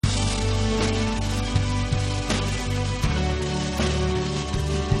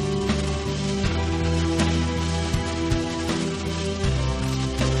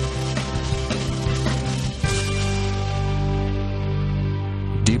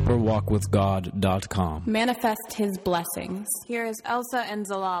deeperwalkwithgod.com. Manifest His blessings. Here is Elsa and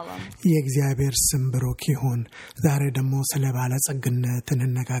Zelalem. የእግዚአብሔር ስም ብሩክ ይሁን። ዛሬ ደግሞ ስለ ባለጸግነት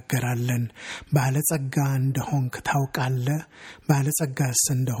እንነጋገራለን። ባለጸጋ እንደሆንክ ታውቃለህ? ባለጸጋስ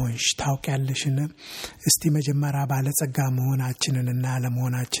እንደሆንሽ ታውቂያለሽን? እስቲ መጀመሪያ ባለጸጋ መሆናችንንና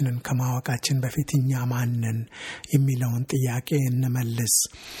አለመሆናችንን ከማወቃችን በፊት እኛ ማን ነን የሚለውን ጥያቄ እንመልስ።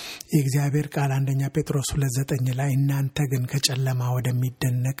 የእግዚአብሔር ቃል አንደኛ ጴጥሮስ 2:9 ላይ እናንተ ግን ከጨለማ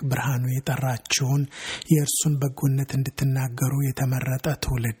ወደሚደነቅ ብርሃኑ የጠራችሁን የእርሱን በጎነት እንድትናገሩ የተመረጠ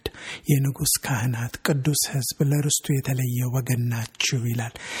ትውልድ፣ የንጉስ ካህናት፣ ቅዱስ ሕዝብ፣ ለርስቱ የተለየ ወገን ናችሁ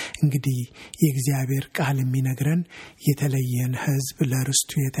ይላል። እንግዲህ የእግዚአብሔር ቃል የሚነግረን የተለየን ሕዝብ፣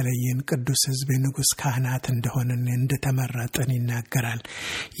 ለርስቱ የተለየን ቅዱስ ሕዝብ፣ የንጉስ ካህናት እንደሆነን እንደተመረጠን ይናገራል።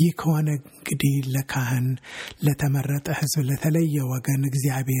 ይህ ከሆነ እንግዲህ ለካህን፣ ለተመረጠ ሕዝብ፣ ለተለየ ወገን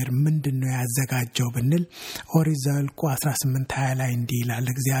እግዚአብሔር ምንድነው ያዘጋጀው ብንል ኦሪት ዘኍልቍ 18:20 ላይ እንዲህ ይላል።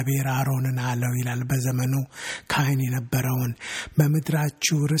 እግዚአብሔር አሮንን አለው ይላል በዘመኑ ካህን የነበረውን፣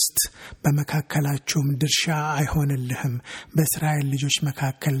 በምድራችሁ ርስት በመካከላችሁም ድርሻ አይሆንልህም፣ በእስራኤል ልጆች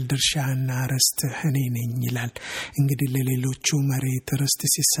መካከል ድርሻና ርስት እኔ ነኝ ይላል። እንግዲህ ለሌሎቹ መሬት ርስት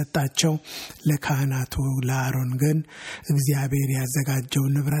ሲሰጣቸው፣ ለካህናቱ ለአሮን ግን እግዚአብሔር ያዘጋጀው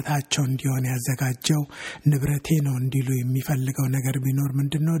ንብረታቸው እንዲሆን ያዘጋጀው ንብረቴ ነው እንዲሉ የሚፈልገው ነገር ቢኖር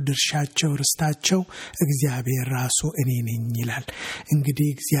ምንድነው? ድርሻቸው፣ ርስታቸው እግዚአብሔር ራሱ እኔ ነኝ ይላል። እንግዲህ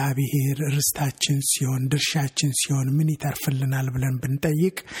እግዚአብሔር ርስታችን ሲሆን፣ ድርሻችን ሲሆን ምን ይተርፍልናል ብለን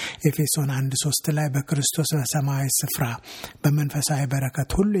ብንጠይቅ ኤፌሶን 1:3 ላይ በክርስቶስ በሰማያዊ ስፍራ በመንፈሳዊ በረከት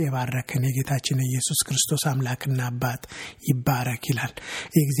ሁሉ የባረከን የጌታችን ኢየሱስ ክርስቶስ አምላክና አባት ይባረክ ይላል።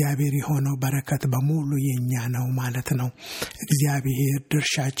 የእግዚአብሔር የሆነው በረከት በሙሉ የኛ ነው ማለት ነው። እግዚአብሔር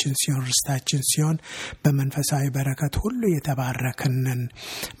ድርሻችን ሲሆን፣ ርስታችን ሲሆን፣ በመንፈሳዊ በረከት ሁሉ የተባረከንን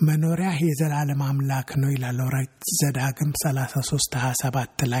መኖሪያ የዘላለም አምላክ ነው ይላል ኦሪት ዘዳግም 33:27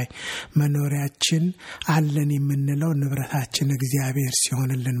 ላይ። መኖሪያችን አለን የምንለው ንብረታችን እግዚአብሔር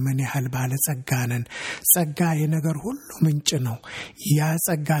ሲሆንልን ምን ያህል ባለጸጋ ነን። ጸጋ የነገር ሁሉ ምንጭ ነው። ያ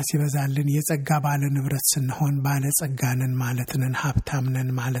ጸጋ ሲበዛልን የጸጋ ባለ ንብረት ስንሆን ባለጸጋ ነን ማለት ነን፣ ሀብታም ነን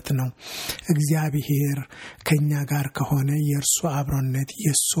ማለት ነው። እግዚአብሔር ከኛ ጋር ከሆነ የእርሱ አብሮነት፣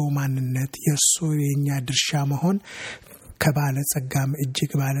 የእሱ ማንነት፣ የእርሱ የኛ ድርሻ መሆን ከባለጸጋም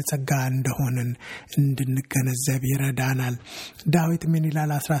እጅግ ባለጸጋ እንደሆነን እንድንገነዘብ ይረዳናል። ዳዊት ምን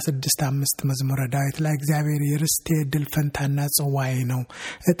ይላል? 16:5 መዝሙረ ዳዊት ላይ እግዚአብሔር የርስቴ ድል ፈንታና ጽዋዬ ነው፣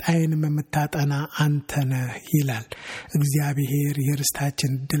 ዕጣዬንም የምታጠና አንተ ነህ ይላል። እግዚአብሔር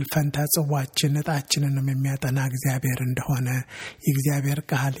የርስታችን ድል ፈንታ፣ ጽዋችን፣ ዕጣችንንም የሚያጠና እግዚአብሔር እንደሆነ የእግዚአብሔር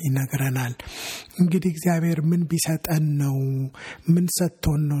ቃል ይነግረናል። እንግዲህ እግዚአብሔር ምን ቢሰጠን ነው፣ ምን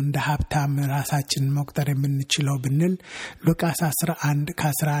ሰጥቶን ነው እንደ ሀብታም ራሳችንን መቁጠር የምንችለው ብንል ሉቃስ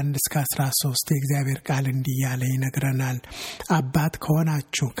 11:11-13 የእግዚአብሔር ቃል እንዲህ ያለ ይነግረናል። አባት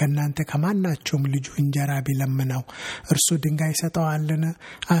ከሆናችሁ ከእናንተ ከማናችሁም ልጁ እንጀራ ቢለምነው እርሱ ድንጋይ ይሰጠዋልን?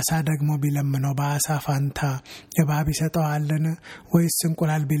 አሳ ደግሞ ቢለምነው በአሳ ፋንታ እባብ ይሰጠዋልን? ወይስ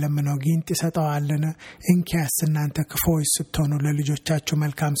እንቁላል ቢለምነው ጊንጥ ይሰጠዋልን? እንኪያስ እናንተ ክፉዎች ስትሆኑ ለልጆቻችሁ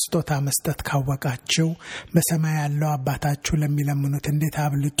መልካም ስጦታ መስጠት ካወቃችሁ በሰማይ ያለው አባታችሁ ለሚለምኑት እንዴት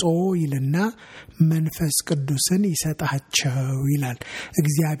አብልጦ ይልና መንፈስ ቅዱስን ይሰጣል ይላል።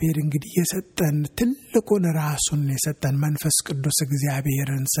 እግዚአብሔር እንግዲህ የሰጠን ትልቁን ራሱን የሰጠን መንፈስ ቅዱስ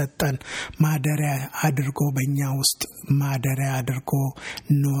እግዚአብሔርን ሰጠን። ማደሪያ አድርጎ በእኛ ውስጥ ማደሪያ አድርጎ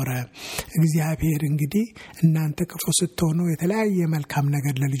ኖረ። እግዚአብሔር እንግዲህ እናንተ ክፉ ስትሆኑ የተለያየ መልካም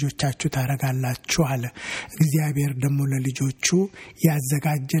ነገር ለልጆቻችሁ ታረጋላችሁ አለ። እግዚአብሔር ደግሞ ለልጆቹ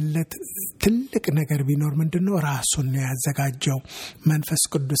ያዘጋጀለት ትልቅ ነገር ቢኖር ምንድነው? ራሱን ነው ያዘጋጀው። መንፈስ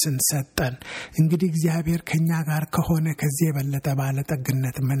ቅዱስን ሰጠን። እንግዲህ እግዚአብሔር ከኛ ጋር ከሆነ ከዚህ የበለጠ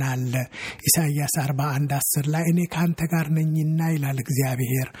ባለጠግነት ምን አለ? ኢሳይያስ 41:10 ላይ እኔ ካንተ ጋር ነኝና ይላል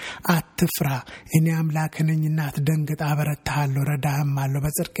እግዚአብሔር፣ አትፍራ፣ እኔ አምላክ ነኝና አትደንግጥ፣ አበረታሃለሁ፣ ረዳህማለሁ፣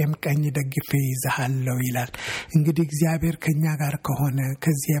 በጽድቄም ቀኝ ደግፌ ይዝሃለሁ ይላል። እንግዲህ እግዚአብሔር ከኛ ጋር ከሆነ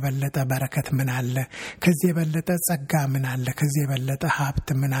ከዚህ የበለጠ በረከት ምን አለ? ከዚህ የበለጠ ጸጋ ምን አለ? ከዚህ የበለጠ ሀብት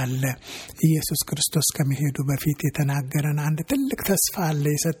ምን አለ? ኢየሱስ ክርስቶስ ከመሄዱ በፊት የተናገረን አንድ ትልቅ ተስፋ አለ፣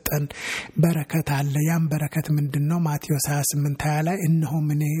 የሰጠን በረከት አለ። ያም በረከት ምንድነው? ማቴዎስ 28:20 ላይ እነሆም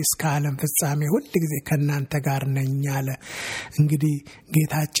እኔ እስከ ዓለም ፍጻሜ ሁል ጊዜ ከእናንተ ጋር ነኝ አለ። እንግዲህ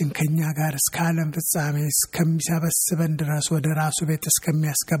ጌታችን ከኛ ጋር እስከ ዓለም ፍጻሜ እስከሚሰበስበን ድረስ፣ ወደ ራሱ ቤት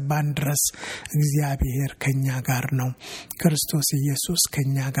እስከሚያስገባን ድረስ እግዚአብሔር ከኛ ጋር ነው። ክርስቶስ ኢየሱስ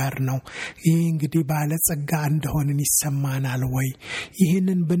ከኛ ጋር ነው። ይህ እንግዲህ ባለጸጋ እንደሆንን ይሰማናል ወይ?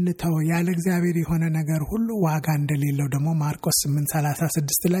 ይህንን ብንተው ያለ እግዚአብሔር የሆነ ነገር ሁሉ ዋጋ እንደሌለው ደግሞ ማርቆስ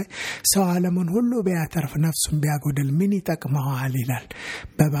 8:36 ላይ ሰው ዓለሙን ሁሉ ቢያተርፍ ነፍሱን ቢያጎድል ማገልገል ምን ይጠቅመዋል ይላል።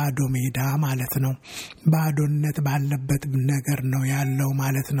 በባዶ ሜዳ ማለት ነው። ባዶነት ባለበት ነገር ነው ያለው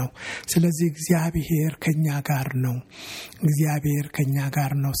ማለት ነው። ስለዚህ እግዚአብሔር ከኛ ጋር ነው። እግዚአብሔር ከኛ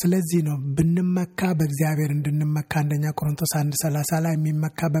ጋር ነው። ስለዚህ ነው ብንመካ በእግዚአብሔር እንድንመካ አንደኛ ቆሮንቶስ 1:30 ላይ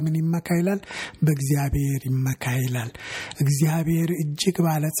የሚመካ በምን ይመካ ይላል? በእግዚአብሔር ይመካ ይላል። እግዚአብሔር እጅግ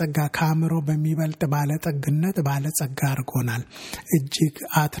ባለጸጋ ከአእምሮ በሚበልጥ ባለጠግነት ባለጸጋ አድርጎናል። እጅግ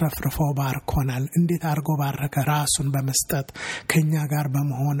አትረፍርፎ ባርኮናል። እንዴት አድርጎ ባረከ? ራሱን በመስጠት ከኛ ጋር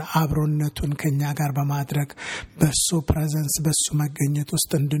በመሆን አብሮነቱን ከኛ ጋር በማድረግ በሱ ፕሬዘንስ በሱ መገኘት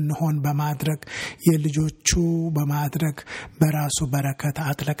ውስጥ እንድንሆን በማድረግ የልጆቹ በማድረግ በራሱ በረከት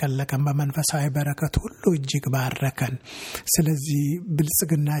አጥለቀለቀን። በመንፈሳዊ በረከት ሁሉ እጅግ ባረከን። ስለዚህ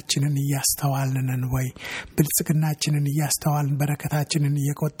ብልጽግናችንን እያስተዋልን ወይ? ብልጽግናችንን እያስተዋልን በረከታችንን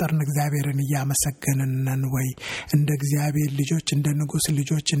እየቆጠርን እግዚአብሔርን እያመሰገንን ወይ? እንደ እግዚአብሔር ልጆች እንደ ንጉስ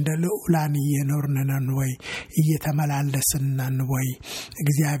ልጆች እንደ ልዑላን እየኖርነን ወይ? እየተመላለስነን ወይ?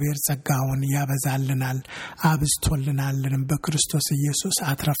 እግዚአብሔር ጸጋውን ያበዛልናል፣ አብዝቶልናል፣ በክርስቶስ ኢየሱስ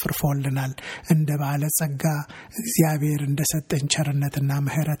አትረፍርፎልናል። እንደ ባለ ጸጋ እግዚአብሔር እንደሰጠን ቸርነትና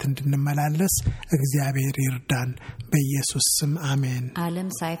ምሕረት እንድንመላለስ እግዚአብሔር ይርዳን። በኢየሱስ ስም አሜን። ዓለም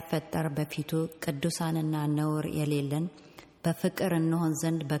ሳይፈጠር በፊቱ ቅዱሳንና ነውር የሌለን በፍቅር እንሆን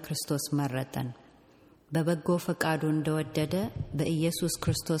ዘንድ በክርስቶስ መረጠን። በበጎ ፈቃዱ እንደወደደ በኢየሱስ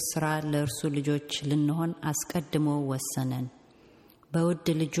ክርስቶስ ሥራ ለእርሱ ልጆች ልንሆን አስቀድሞ ወሰነን። በውድ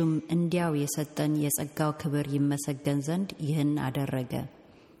ልጁም እንዲያው የሰጠን የጸጋው ክብር ይመሰገን ዘንድ ይህን አደረገ።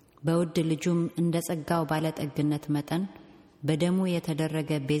 በውድ ልጁም እንደ ጸጋው ባለጠግነት መጠን በደሙ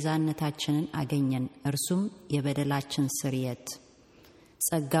የተደረገ ቤዛነታችንን አገኘን። እርሱም የበደላችን ስርየት።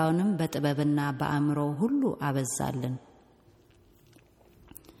 ጸጋውንም በጥበብና በአእምሮ ሁሉ አበዛልን።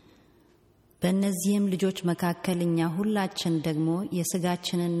 በእነዚህም ልጆች መካከል እኛ ሁላችን ደግሞ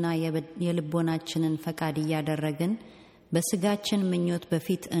የሥጋችንና የልቦናችንን ፈቃድ እያደረግን በሥጋችን ምኞት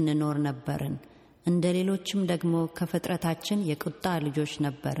በፊት እንኖር ነበርን። እንደ ሌሎችም ደግሞ ከፍጥረታችን የቁጣ ልጆች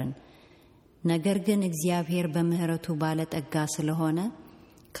ነበርን። ነገር ግን እግዚአብሔር በምሕረቱ ባለጠጋ ስለሆነ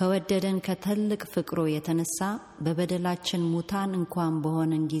ከወደደን ከትልቅ ፍቅሩ የተነሳ በበደላችን ሙታን እንኳን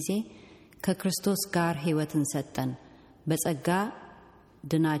በሆንን ጊዜ ከክርስቶስ ጋር ሕይወትን ሰጠን። በጸጋ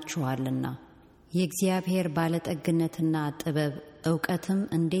ድናችኋልና። የእግዚአብሔር ባለጠግነትና ጥበብ ዕውቀትም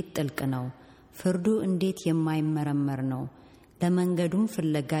እንዴት ጥልቅ ነው! ፍርዱ እንዴት የማይመረመር ነው! ለመንገዱም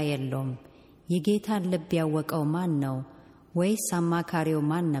ፍለጋ የለውም። የጌታን ልብ ያወቀው ማን ነው? ወይስ አማካሪው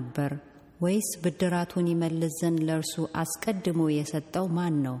ማን ነበር? ወይስ ብድራቱን ይመልስ ዘንድ ለእርሱ አስቀድሞ የሰጠው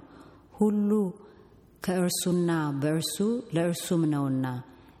ማን ነው? ሁሉ ከእርሱና በእርሱ ለእርሱም ነውና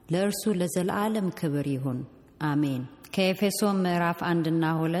ለእርሱ ለዘላለም ክብር ይሁን፣ አሜን። ከኤፌሶን ምዕራፍ 1 እና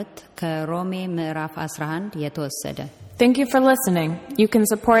 2 ከሮሜ ምዕራፍ 11 የተወሰደ። Thank you for listening. You can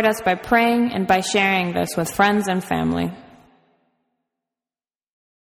support us by praying and by sharing this with friends and family.